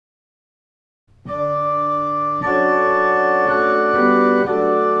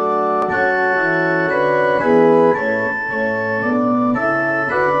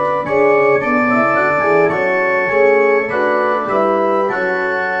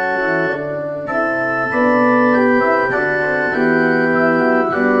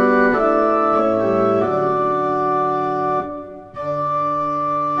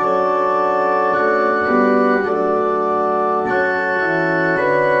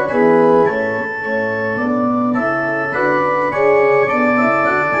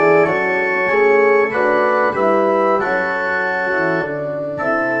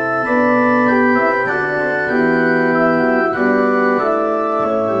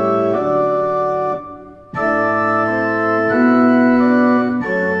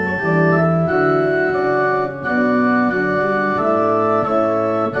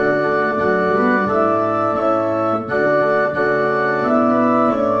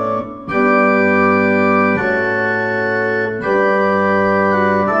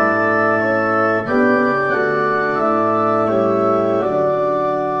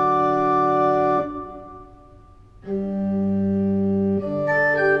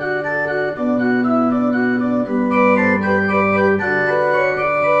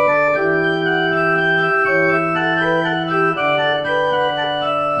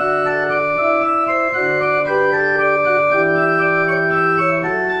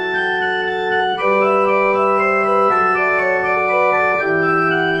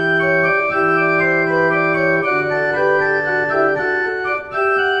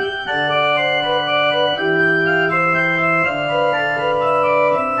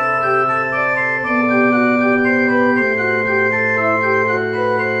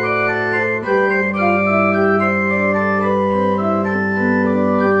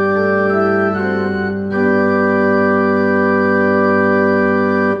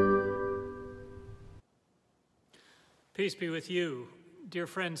Peace be with you. Dear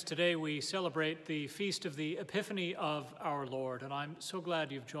friends, today we celebrate the feast of the Epiphany of our Lord, and I'm so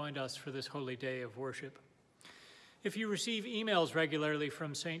glad you've joined us for this holy day of worship. If you receive emails regularly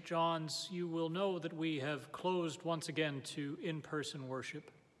from St. John's, you will know that we have closed once again to in-person worship.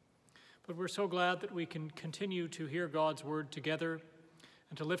 But we're so glad that we can continue to hear God's word together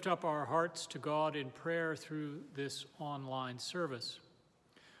and to lift up our hearts to God in prayer through this online service.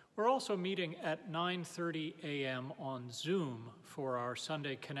 We're also meeting at 9:30 a.m. on Zoom for our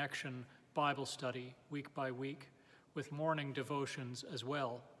Sunday Connection Bible study week by week with morning devotions as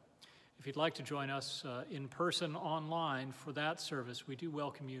well. If you'd like to join us in person online for that service, we do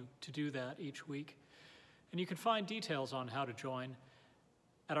welcome you to do that each week. And you can find details on how to join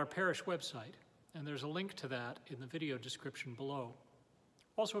at our parish website, and there's a link to that in the video description below.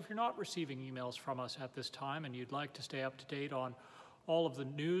 Also, if you're not receiving emails from us at this time and you'd like to stay up to date on all of the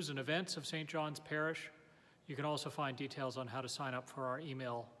news and events of St. John's Parish, you can also find details on how to sign up for our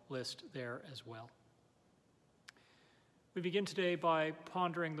email list there as well. We begin today by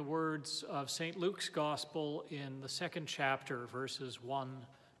pondering the words of St. Luke's Gospel in the second chapter, verses 1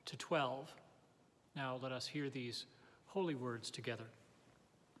 to 12. Now let us hear these holy words together.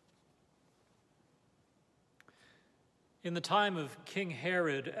 In the time of King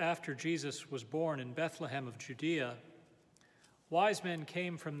Herod, after Jesus was born in Bethlehem of Judea, wise men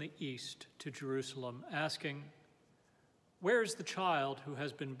came from the east to Jerusalem, asking, "Where is the child who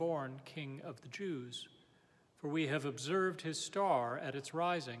has been born King of the Jews? For we have observed his star at its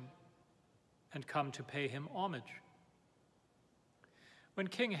rising and come to pay him homage." When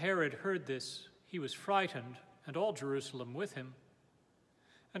King Herod heard this, he was frightened, and all Jerusalem with him.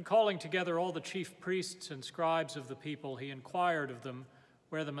 And calling together all the chief priests and scribes of the people, he inquired of them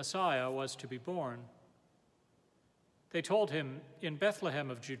where the Messiah was to be born. They told him, "In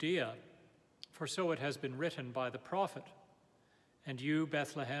Bethlehem of Judea, for so it has been written by the prophet, 'And you,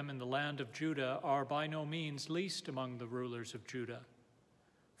 Bethlehem, in the land of Judah, are by no means least among the rulers of Judah,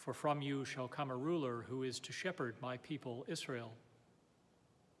 for from you shall come a ruler who is to shepherd my people Israel.'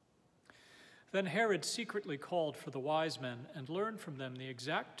 Then Herod secretly called for the wise men and learned from them the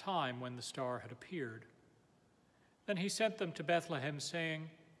exact time when the star had appeared. Then he sent them to Bethlehem, saying,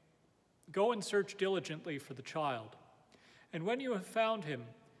 'Go and search diligently for the child. And when you have found him,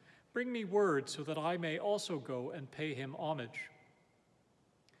 bring me word so that I may also go and pay him homage.'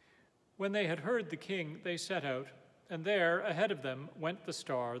 When they had heard the king, they set out, and there, ahead of them, went the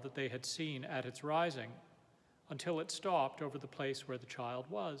star that they had seen at its rising, until it stopped over the place where the child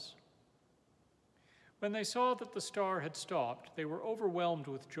was. When they saw that the star had stopped, they were overwhelmed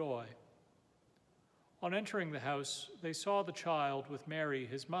with joy. On entering the house, they saw the child with Mary,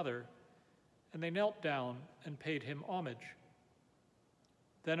 his mother, and they knelt down and paid him homage.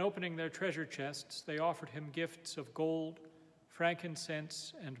 Then, opening their treasure chests, they offered him gifts of gold,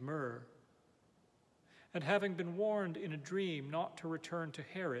 frankincense, and myrrh. And having been warned in a dream not to return to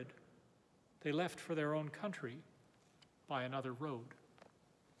Herod, they left for their own country by another road."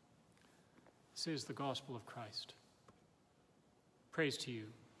 This is the gospel of Christ. Praise to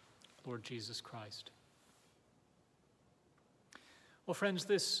you, Lord Jesus Christ. Well, friends,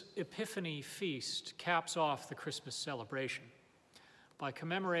 this Epiphany feast caps off the Christmas celebration by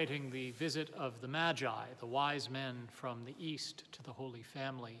commemorating the visit of the Magi, the wise men from the east, to the Holy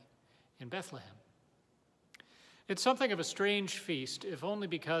Family in Bethlehem. It's something of a strange feast, if only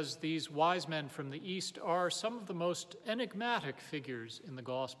because these wise men from the east are some of the most enigmatic figures in the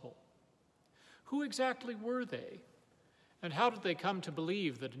gospel. Who exactly were they? And how did they come to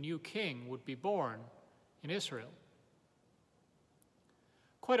believe that a new king would be born in Israel?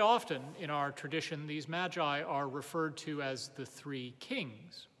 Quite often in our tradition, these magi are referred to as the three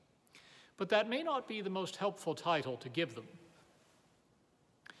kings, but that may not be the most helpful title to give them.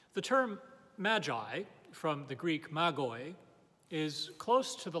 The term magi, from the Greek magoi, is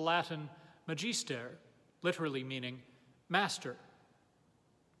close to the Latin magister, literally meaning master.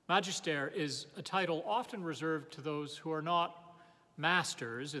 Magister is a title often reserved to those who are not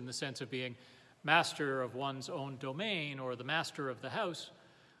masters in the sense of being master of one's own domain or the master of the house,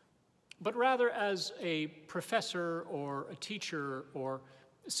 but rather as a professor or a teacher or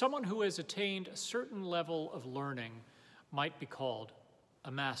someone who has attained a certain level of learning might be called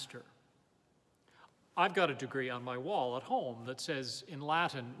a master. I've got a degree on my wall at home that says in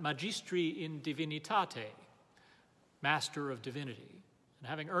Latin, Magistri in Divinitate, Master of Divinity. And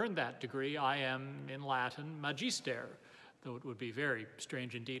having earned that degree, I am in Latin Magister, though it would be very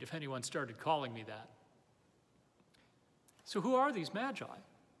strange indeed if anyone started calling me that. So who are these magi?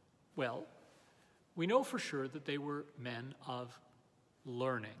 Well, we know for sure that they were men of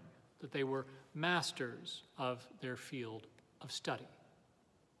learning, that they were masters of their field of study.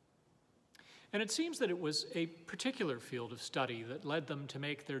 And it seems that it was a particular field of study that led them to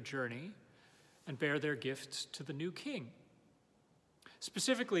make their journey and bear their gifts to the new king.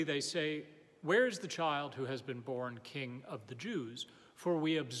 Specifically, they say, "Where is the child who has been born King of the Jews? For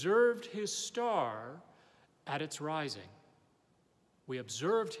we observed his star at its rising." We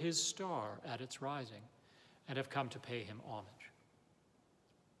observed his star at its rising and have come to pay him homage.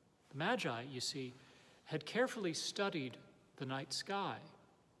 The Magi, you see, had carefully studied the night sky,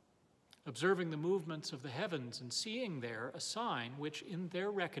 observing the movements of the heavens and seeing there a sign which, in their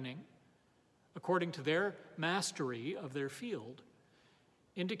reckoning, according to their mastery of their field,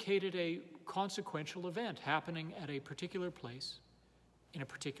 indicated a consequential event happening at a particular place in a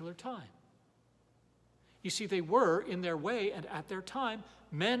particular time. You see, they were, in their way and at their time,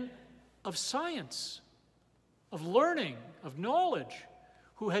 men of science, of learning, of knowledge,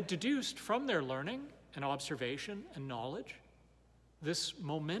 who had deduced from their learning and observation and knowledge this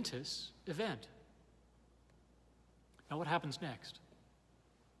momentous event. Now, what happens next?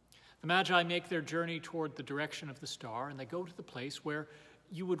 The Magi make their journey toward the direction of the star, and they go to the place where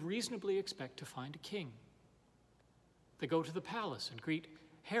you would reasonably expect to find a king. They go to the palace and greet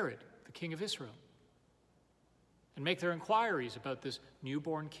Herod, the king of Israel, and make their inquiries about this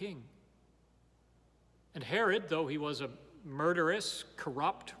newborn king. And Herod, though he was a murderous,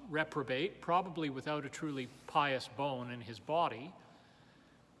 corrupt reprobate, probably without a truly pious bone in his body,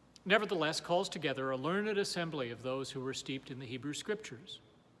 nevertheless calls together a learned assembly of those who were steeped in the Hebrew Scriptures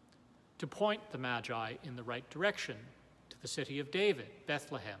to point the Magi in the right direction to the city of David,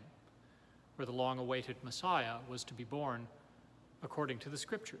 Bethlehem, where the long-awaited Messiah was to be born according to the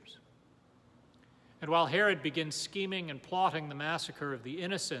Scriptures. And while Herod begins scheming and plotting the massacre of the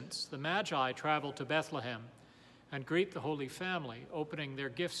innocents, the Magi travel to Bethlehem and greet the Holy Family, opening their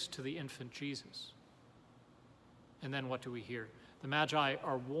gifts to the infant Jesus. And then what do we hear? The Magi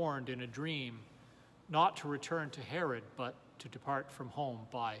are warned in a dream not to return to Herod, but to depart from home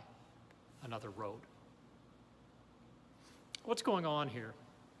by another road. What's going on here?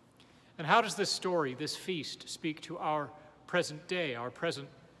 And how does this story, this feast, speak to our present day, our present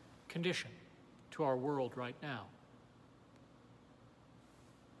condition, to our world right now?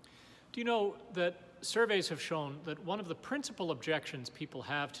 Do you know that surveys have shown that one of the principal objections people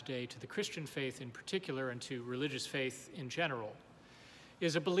have today to the Christian faith in particular and to religious faith in general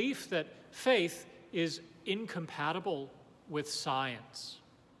is a belief that faith is incompatible with science,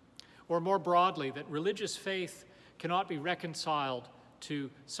 or more broadly, that religious faith cannot be reconciled to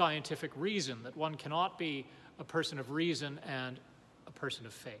scientific reason, that one cannot be a person of reason and a person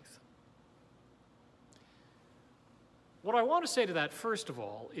of faith. What I want to say to that, first of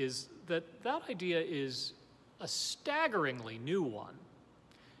all, is that that idea is a staggeringly new one.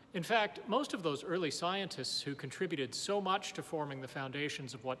 In fact, most of those early scientists who contributed so much to forming the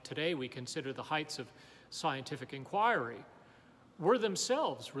foundations of what today we consider the heights of scientific inquiry were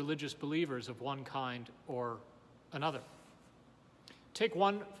themselves religious believers of one kind or another. Take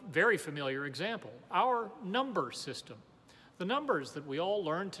one very familiar example, our number system. The numbers that we all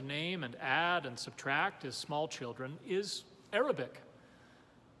learn to name and add and subtract as small children is Arabic.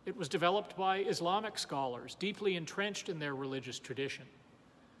 It was developed by Islamic scholars, deeply entrenched in their religious tradition,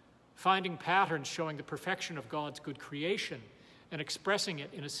 finding patterns showing the perfection of God's good creation and expressing it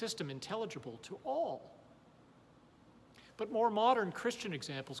in a system intelligible to all. But more modern Christian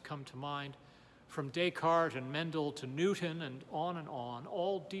examples come to mind, from Descartes and Mendel to Newton and on,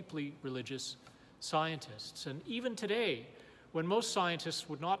 all deeply religious scientists. And even today, when most scientists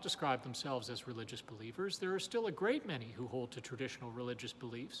would not describe themselves as religious believers, there are still a great many who hold to traditional religious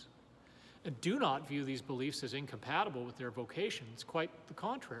beliefs and do not view these beliefs as incompatible with their vocations, quite the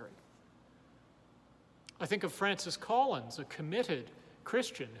contrary. I think of Francis Collins, a committed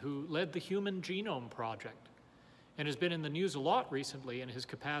Christian who led the Human Genome Project and has been in the news a lot recently in his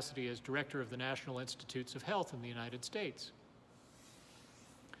capacity as director of the National Institutes of Health in the United States.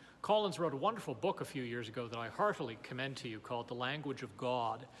 Collins wrote a wonderful book a few years ago that I heartily commend to you called The Language of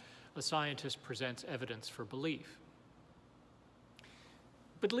God. A Scientist Presents Evidence for Belief.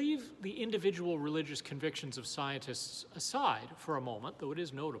 But leave the individual religious convictions of scientists aside for a moment, though it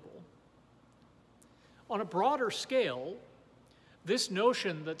is notable. On a broader scale, this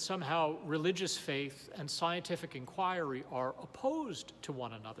notion that somehow religious faith and scientific inquiry are opposed to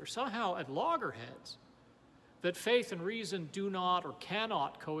one another, somehow at loggerheads, that faith and reason do not or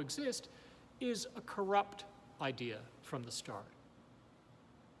cannot coexist, is a corrupt idea from the start.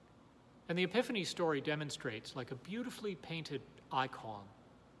 And the Epiphany story demonstrates, like a beautifully painted icon,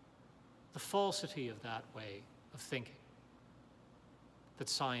 the falsity of that way of thinking. that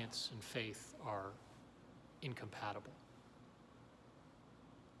science and faith are incompatible.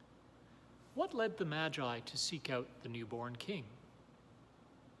 What led the Magi to seek out the newborn king?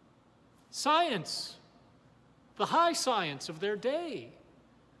 Science, the high science of their day.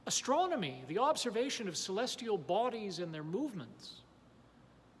 Astronomy, the observation of celestial bodies and their movements.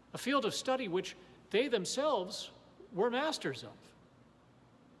 A field of study which they themselves were masters of.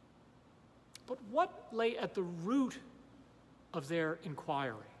 But what lay at the root of their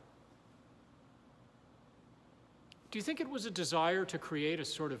inquiry? Do you think it was a desire to create a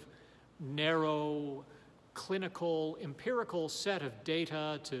sort of narrow, clinical, empirical set of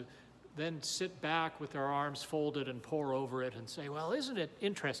data to then sit back with their arms folded and pore over it and say, well, isn't it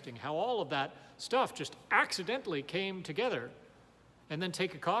interesting how all of that stuff just accidentally came together, and then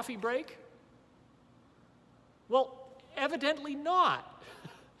take a coffee break? Well, evidently not.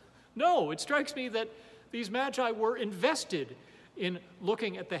 No, it strikes me that these Magi were invested in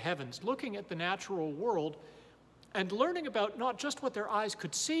looking at the heavens, looking at the natural world, and learning about not just what their eyes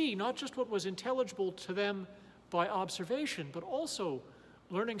could see, not just what was intelligible to them by observation, but also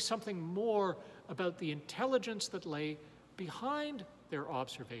learning something more about the intelligence that lay behind their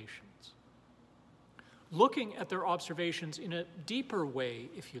observations. Looking at their observations in a deeper way,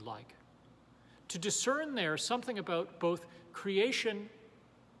 if you like, to discern there something about both creation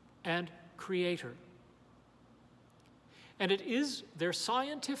and creator. And it is their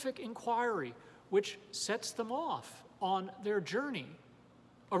scientific inquiry which sets them off on their journey,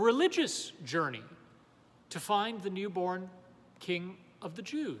 a religious journey, to find the newborn King of the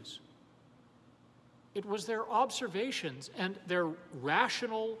Jews. It was their observations and their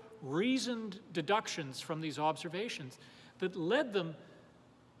rational, reasoned deductions from these observations that led them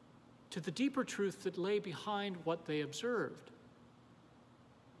to the deeper truth that lay behind what they observed.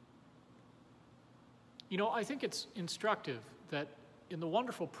 You know, I think it's instructive that in the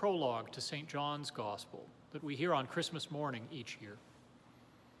wonderful prologue to St. John's Gospel that we hear on Christmas morning each year,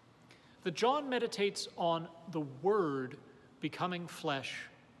 that John meditates on the Word becoming flesh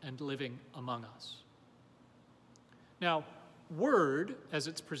and living among us. Now, Word, as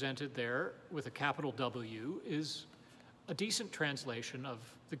it's presented there with a capital W, is a decent translation of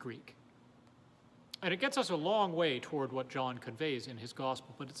the Greek. And it gets us a long way toward what John conveys in his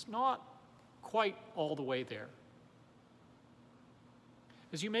Gospel, but it's not quite all the way there.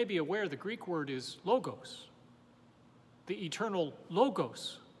 As you may be aware, the Greek word is logos. The eternal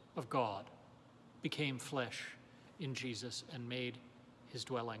logos of God became flesh in Jesus and made his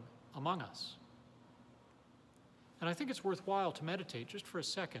dwelling among us. And I think it's worthwhile to meditate just for a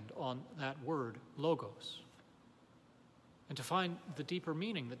second on that word, logos, and to find the deeper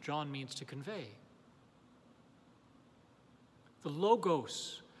meaning that John means to convey. The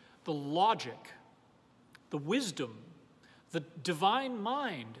logos, the logic, the wisdom, the divine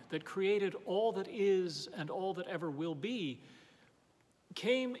mind that created all that is and all that ever will be,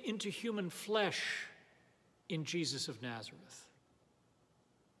 came into human flesh in Jesus of Nazareth.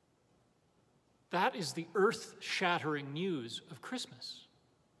 That is the earth-shattering news of Christmas.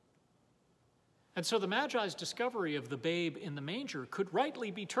 And so the Magi's discovery of the babe in the manger could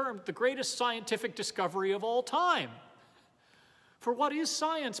rightly be termed the greatest scientific discovery of all time. For what is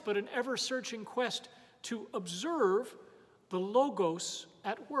science but an ever-searching quest to observe the logos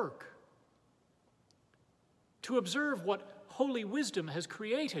at work, to observe what holy wisdom has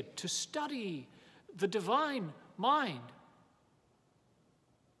created, to study the divine mind.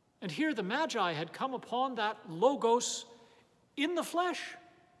 And here the Magi had come upon that logos in the flesh.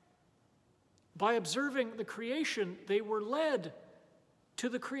 By observing the creation, they were led to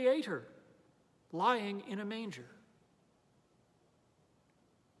the Creator lying in a manger.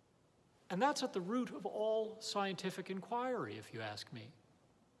 And that's at the root of all scientific inquiry, if you ask me.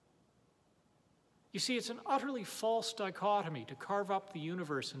 You see, it's an utterly false dichotomy to carve up the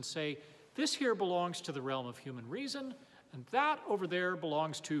universe and say, this here belongs to the realm of human reason, and that over there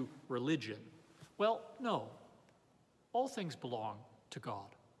belongs to religion. Well, no. All things belong to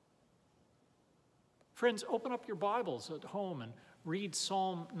God. Friends, open up your Bibles at home and read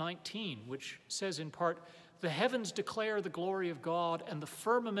Psalm 19, which says in part, "The heavens declare the glory of God, and the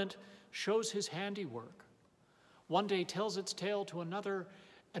firmament shows his handiwork. One day tells its tale to another,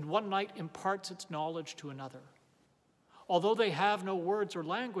 and one night imparts its knowledge to another. Although they have no words or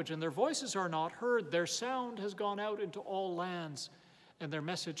language, and their voices are not heard, their sound has gone out into all lands, and their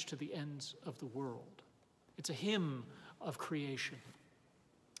message to the ends of the world." It's a hymn of creation.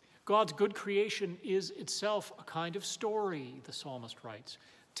 God's good creation is itself a kind of story, the psalmist writes,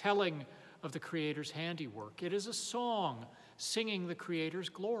 telling of the Creator's handiwork. It is a song singing the Creator's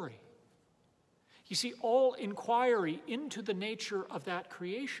glory. You see, all inquiry into the nature of that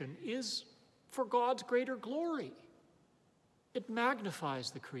creation is for God's greater glory. It magnifies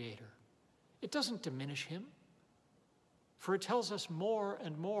the Creator. It doesn't diminish him, for it tells us more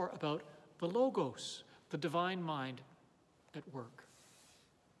and more about the Logos, the divine mind at work.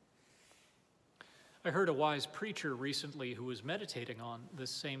 I heard a wise preacher recently who was meditating on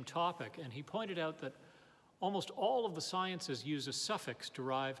this same topic, and he pointed out that almost all of the sciences use a suffix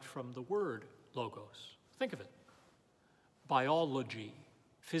derived from the word logos. Think of it. Biology,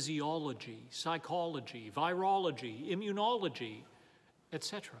 physiology, psychology, virology, immunology,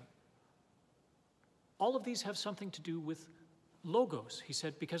 etc. All of these have something to do with logos, he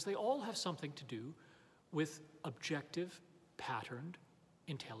said, because they all have something to do with objective, patterned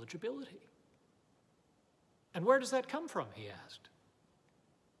intelligibility. And where does that come from, he asked.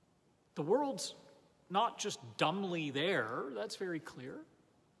 The world's not just dumbly there, that's very clear.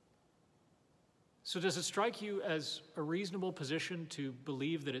 So does it strike you as a reasonable position to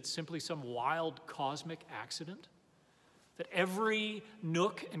believe that it's simply some wild cosmic accident? That every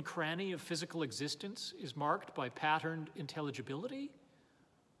nook and cranny of physical existence is marked by patterned intelligibility?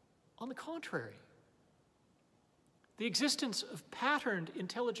 On the contrary, the existence of patterned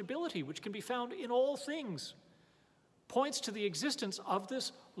intelligibility, which can be found in all things, points to the existence of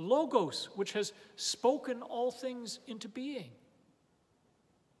this Logos, which has spoken all things into being.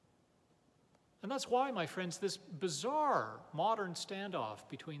 And that's why, my friends, this bizarre modern standoff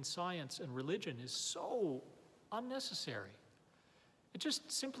between science and religion is so unnecessary. It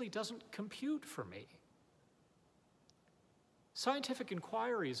just simply doesn't compute for me. Scientific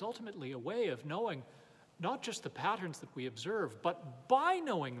inquiry is ultimately a way of knowing not just the patterns that we observe, but by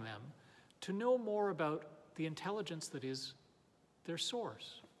knowing them, to know more about the intelligence that is their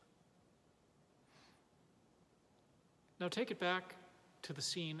source. Now take it back to the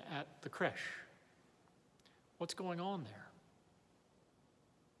scene at the creche. What's going on there?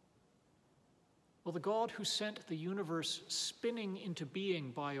 Well, the God who sent the universe spinning into being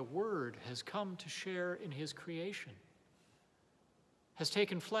by a word has come to share in his creation, has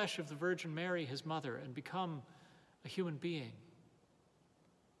taken flesh of the Virgin Mary, his mother, and become a human being.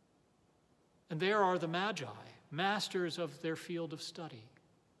 And there are the Magi, masters of their field of study,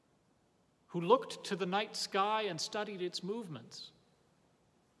 who looked to the night sky and studied its movements.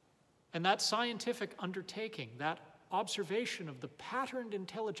 And that scientific undertaking, that observation of the patterned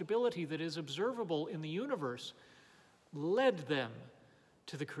intelligibility that is observable in the universe, led them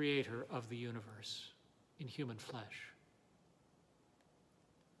to the Creator of the universe in human flesh.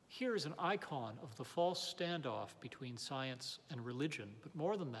 Here is an icon of the false standoff between science and religion, but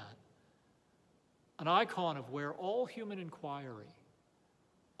more than that, an icon of where all human inquiry,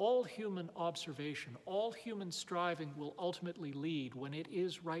 all human observation, all human striving will ultimately lead when it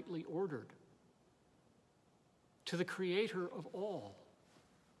is rightly ordered to the Creator of all,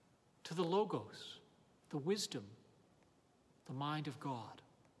 to the Logos, the wisdom, the mind of God.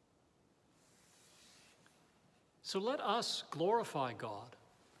 So let us glorify God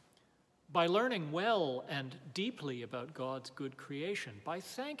by learning well and deeply about God's good creation, by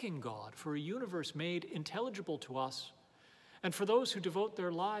thanking God for a universe made intelligible to us and for those who devote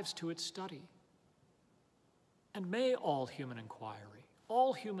their lives to its study. And may all human inquiry,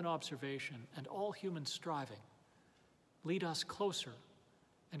 all human observation, and all human striving lead us closer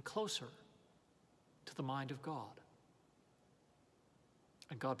and closer to the mind of God.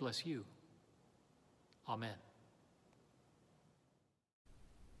 And God bless you. Amen.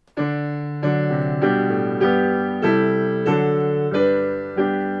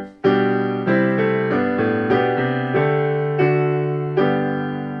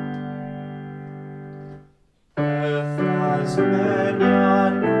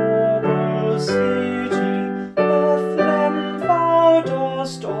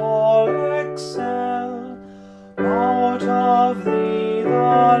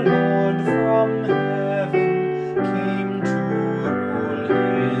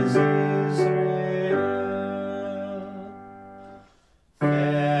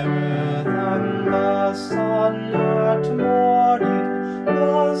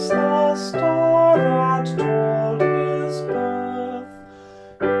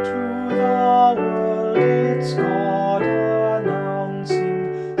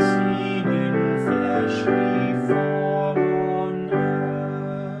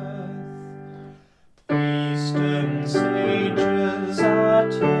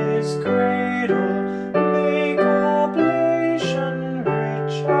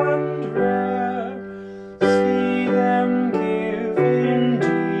 See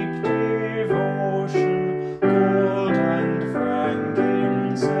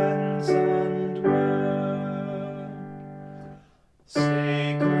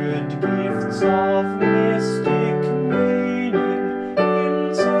gifts of mystic meaning,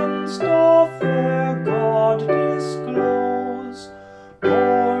 incense doth their God disclose.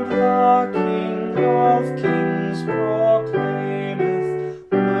 Lord, the King of kings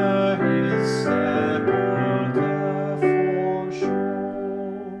proclaimeth, where his sepulchre foreshows.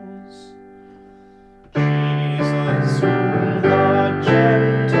 Jesus, whom the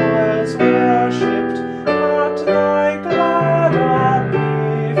Gentiles worshipped at thy glad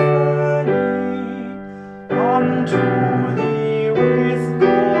Epiphany, unto thee with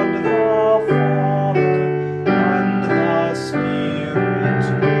God the Father and the Spirit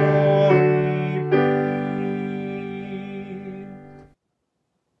glory be.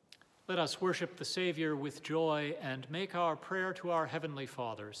 Let us worship the Savior with joy and make our prayer to our Heavenly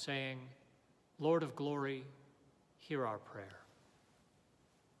Father, saying, Lord of glory, hear our prayer.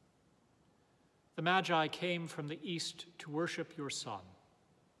 The Magi came from the east to worship your Son.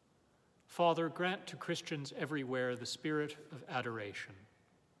 Father, grant to Christians everywhere the spirit of adoration.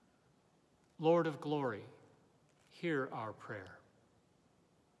 Lord of glory, hear our prayer.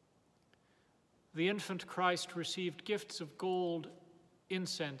 The infant Christ received gifts of gold,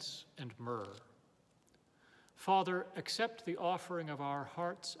 incense, and myrrh. Father, accept the offering of our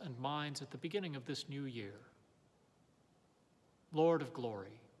hearts and minds at the beginning of this new year. Lord of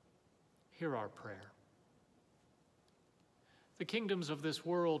glory, hear our prayer. The kingdoms of this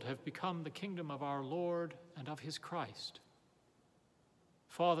world have become the kingdom of our Lord and of his Christ.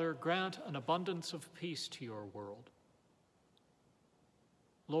 Father, grant an abundance of peace to your world.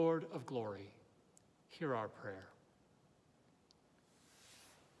 Lord of glory, hear our prayer.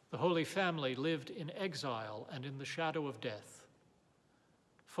 The Holy Family lived in exile and in the shadow of death.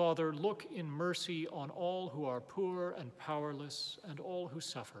 Father, look in mercy on all who are poor and powerless and all who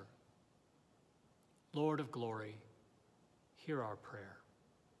suffer. Lord of glory, hear our prayer.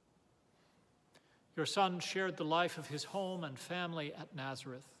 Your Son shared the life of his home and family at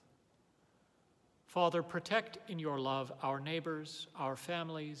Nazareth. Father, protect in your love our neighbors, our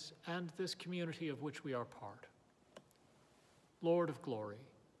families, and this community of which we are part. Lord of glory,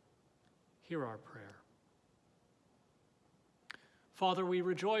 hear our prayer. Father, we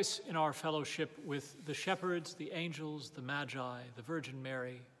rejoice in our fellowship with the shepherds, the angels, the Magi, the Virgin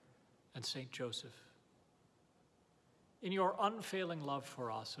Mary, and Saint Joseph. In your unfailing love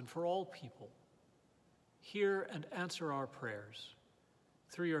for us and for all people, hear and answer our prayers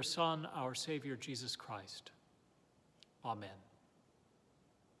through your Son, our Savior, Jesus Christ. Amen.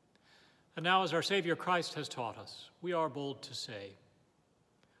 And now, as our Savior Christ has taught us, we are bold to say,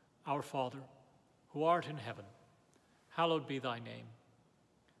 Our Father, who art in heaven, hallowed be thy name.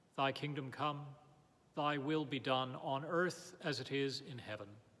 Thy kingdom come, thy will be done on earth as it is in heaven.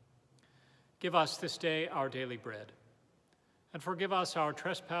 Give us this day our daily bread, and forgive us our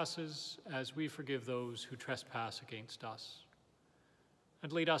trespasses as we forgive those who trespass against us.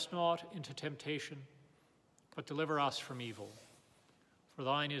 And lead us not into temptation, but deliver us from evil. For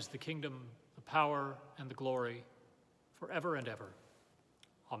thine is the kingdom, the power, and the glory, forever and ever.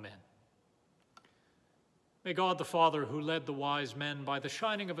 Amen. May God the Father, who led the wise men by the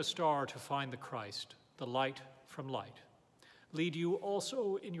shining of a star to find the Christ, the light from light, lead you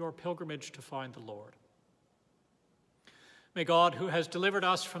also in your pilgrimage to find the Lord. May God, who has delivered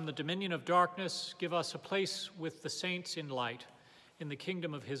us from the dominion of darkness, give us a place with the saints in light in the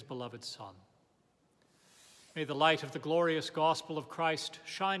kingdom of his beloved Son. May the light of the glorious gospel of Christ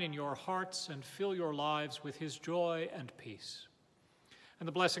shine in your hearts and fill your lives with his joy and peace. And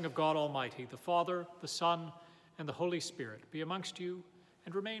the blessing of God Almighty, the Father, the Son, and the Holy Spirit be amongst you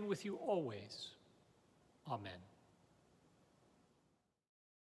and remain with you always. Amen.